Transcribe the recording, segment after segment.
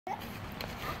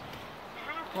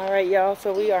All right, y'all.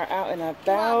 So we are out and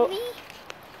about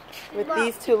with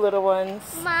these two little ones.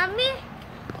 Mommy?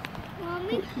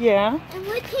 Yeah? I'm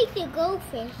going to take the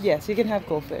goldfish. Yes, you can have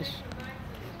goldfish.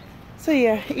 So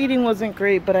yeah, eating wasn't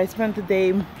great, but I spent the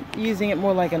day using it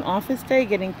more like an office day,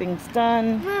 getting things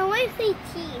done. Mom, I want to say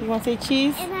cheese. You want to say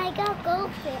cheese? And I got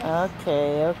goldfish.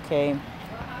 Okay.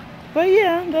 But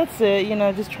yeah, that's it. You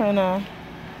know, just trying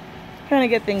to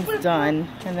get things done,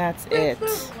 and that's it.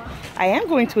 I am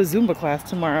going to a Zumba class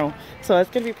tomorrow, so it's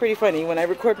gonna be pretty funny when I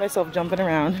record myself jumping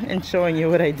around and showing you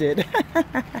what I did.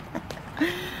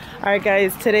 Alright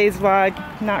guys, today's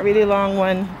vlog, not really long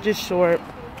one, just short.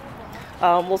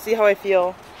 We'll see how I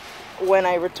feel when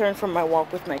I return from my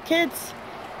walk with my kids,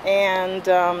 and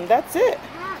that's it,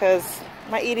 because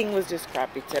my eating was just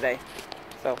crappy today,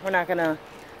 so we're not gonna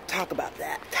talk about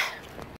that.